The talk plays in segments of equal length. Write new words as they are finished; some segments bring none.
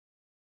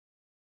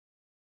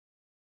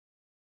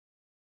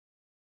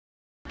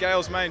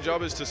Gale's main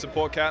job is to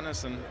support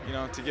Katniss and, you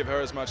know, to give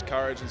her as much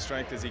courage and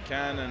strength as he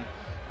can.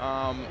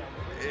 And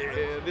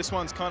this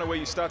one's kind of where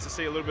you start to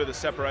see a little bit of the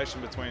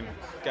separation between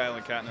Gale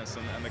and Katniss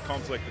and the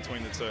conflict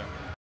between the two.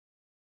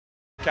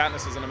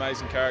 Katniss is an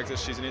amazing character.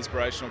 She's an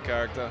inspirational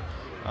character.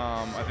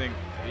 I think,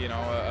 you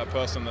know, a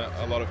person that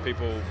a lot of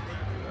people,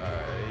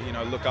 you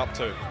know, look up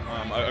to.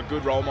 A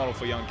good role model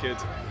for young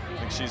kids. I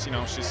think she's, you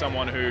know, she's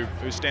someone who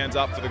stands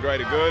up for the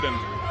greater good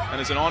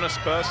and is an honest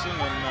person,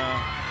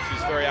 and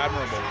she's very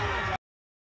admirable.